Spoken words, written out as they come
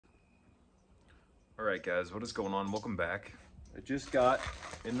All right, guys, what is going on? Welcome back. I just got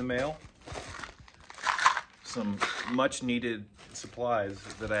in the mail some much needed supplies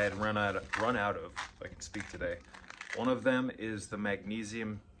that I had run out of, if I can speak today. One of them is the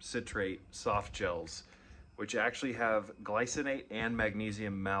magnesium citrate soft gels, which actually have glycinate and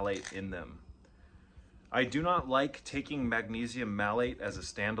magnesium malate in them. I do not like taking magnesium malate as a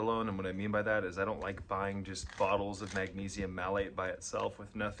standalone, and what I mean by that is I don't like buying just bottles of magnesium malate by itself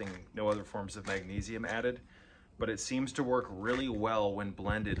with no other forms of magnesium added, but it seems to work really well when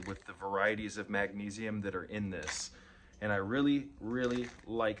blended with the varieties of magnesium that are in this. And I really, really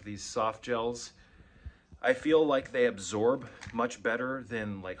like these soft gels. I feel like they absorb much better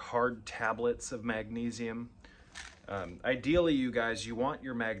than like hard tablets of magnesium. Ideally, you guys, you want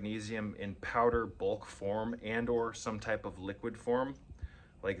your magnesium in powder bulk form and or some type of liquid form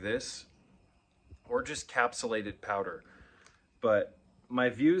like this, or just capsulated powder. But my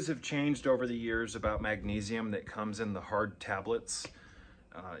views have changed over the years about magnesium that comes in the hard tablets.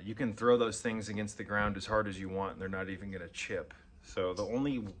 You can throw those things against the ground as hard as you want and they're not even gonna chip. So the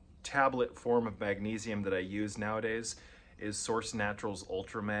only tablet form of magnesium that I use nowadays is Source Naturals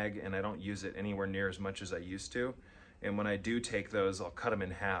Ultra Mag, and I don't use it anywhere near as much as I used to. And when I do take those, I'll cut them in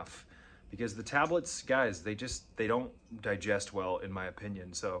half because the tablets, guys, they don't digest well in my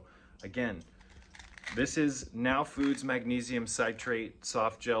opinion. So again, this is Now Foods Magnesium Citrate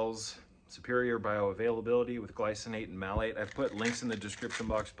Soft Gels, superior bioavailability with glycinate and malate. I've put links in the description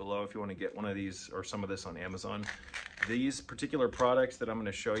box below if you want to get one of these or some of this on Amazon. These particular products that I'm going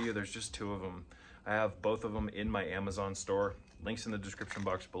to show you, there's just two of them. I have both of them in my Amazon store. Links in the description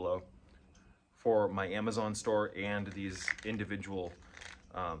box below for my Amazon store and these individual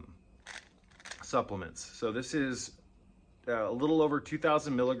supplements. So this is a little over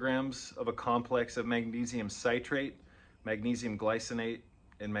 2,000 milligrams of a complex of magnesium citrate, magnesium glycinate,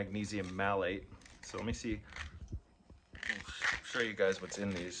 and magnesium malate. So let me see, I'll show you guys what's in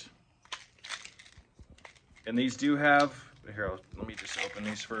these. And these do have, here, let me just open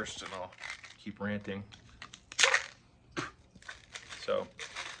these first and I'll keep ranting. So,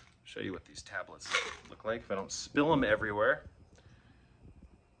 show you what these tablets look like if I don't spill them everywhere.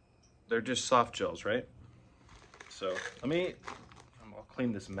 They're just soft gels, right? So I'll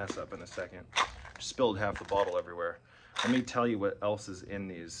clean this mess up in a second. Spilled half the bottle everywhere. Let me tell you what else is in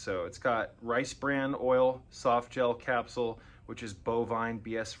these. So it's got rice bran oil, soft gel capsule, which is bovine,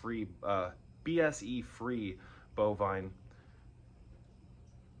 BSE-free bovine.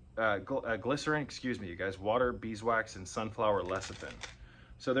 Glycerin, excuse me, you guys, water, beeswax, and sunflower lecithin.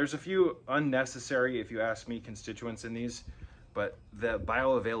 So there's a few unnecessary, if you ask me, constituents in these, but the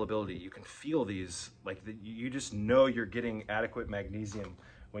bioavailability, you can feel these, like you just know you're getting adequate magnesium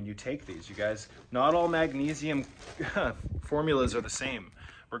when you take these, you guys. Not all magnesium formulas are the same,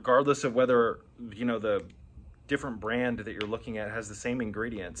 regardless of whether, you know, the different brand that you're looking at has the same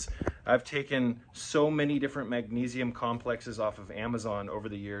ingredients. I've taken so many different magnesium complexes off of Amazon over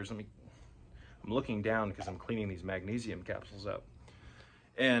the years. I'm looking down because I'm cleaning these magnesium capsules up.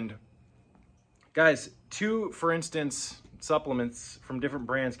 And guys, two, for instance, supplements from different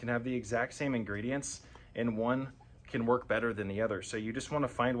brands can have the exact same ingredients and one can work better than the other. So you just want to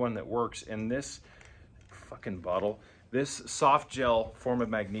find one that works. And this fucking bottle, this soft gel form of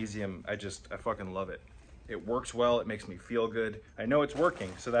magnesium, I fucking love it. It works well, it makes me feel good. I know it's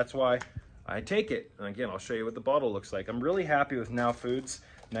working, so that's why I take it. And again, I'll show you what the bottle looks like. I'm really happy with Now Foods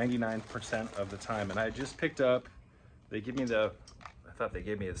 99% of the time. And I just picked up, I thought they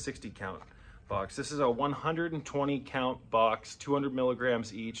gave me a 60 count box. This is a 120 count box, 200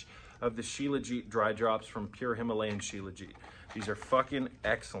 milligrams each of the Shilajit dry drops from pure Himalayan Shilajit. These are fucking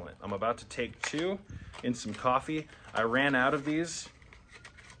excellent. I'm about to take two in some coffee. I ran out of these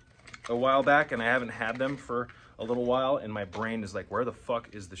a while back and I haven't had them for a little while and my brain is like, where the fuck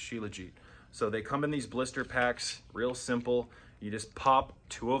is the Shilajit? So they come in these blister packs, real simple. You just pop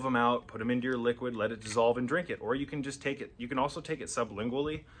two of them out, put them into your liquid, let it dissolve and drink it. Or you can just take it, you can also take it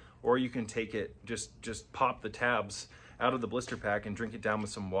sublingually, or you can take it, just pop the tabs out of the blister pack and drink it down with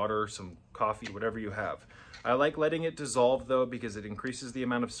some water, some coffee, whatever you have. I like letting it dissolve though, because it increases the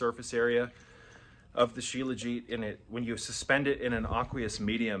amount of surface area of the Shilajit in it. When you suspend it in an aqueous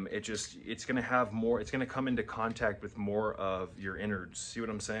medium, it's gonna have more, it's gonna come into contact with more of your innards. See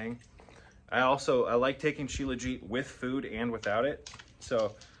what I'm saying? I like taking Shilajit with food and without it.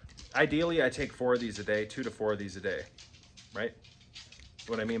 So ideally I take 4 of these a day, 2 to 4 of these a day, right?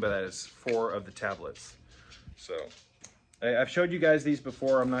 What I mean by that is 4 of the tablets. So I've showed you guys these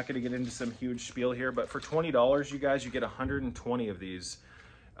before. I'm not gonna get into some huge spiel here, but for $20, you guys, you get 120 of these.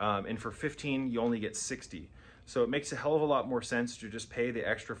 And for 15, you only get 60. So it makes a hell of a lot more sense to just pay the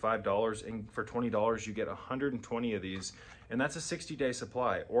extra $5, and for $20 you get 120 of these, and that's a 60-day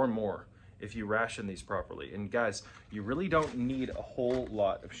supply or more if you ration these properly. And guys, you really don't need a whole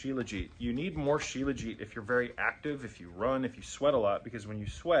lot of Shilajit. You need more Shilajit if you're very active, if you run, if you sweat a lot, because when you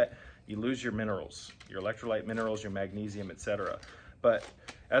sweat, you lose your minerals, your electrolyte minerals, your magnesium, etc. But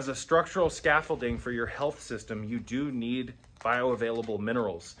as a structural scaffolding for your health system, you do need bioavailable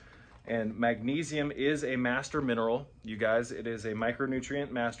minerals. And magnesium is a master mineral, you guys. It is a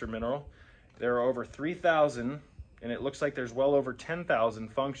micronutrient master mineral. There are over 3,000, and it looks like there's well over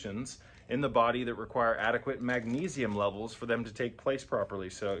 10,000 functions in the body that require adequate magnesium levels for them to take place properly.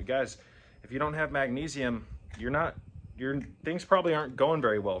 So guys, if you don't have magnesium, your things probably aren't going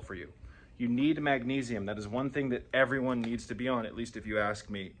very well for you. You need magnesium. That is one thing that everyone needs to be on, at least if you ask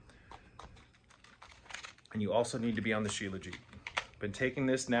me. And you also need to be on the Shilajit. Been taking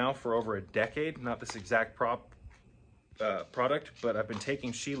this now for over a decade, not this exact product, but I've been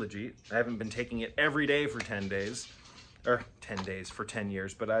taking Shilajit. I haven't been taking it every day for 10 days, or 10 days for 10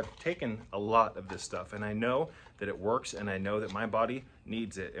 years, but I've taken a lot of this stuff, and I know that it works, and I know that my body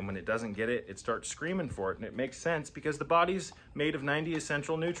needs it, and when it doesn't get it, it starts screaming for it, and it makes sense because the body's made of 90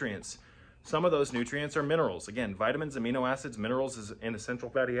 essential nutrients. Some of those nutrients are minerals. Again, vitamins, amino acids, minerals, and essential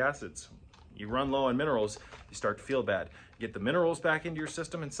fatty acids. You run low on minerals, you start to feel bad. Get the minerals back into your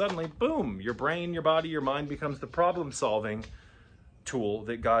system, and suddenly, boom, your brain, your body, your mind becomes the problem-solving tool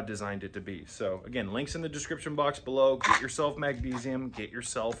that God designed it to be. So again, links in the description box below. Get yourself magnesium, get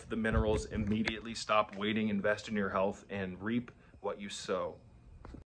yourself the minerals, immediately stop waiting, invest in your health, and reap what you sow.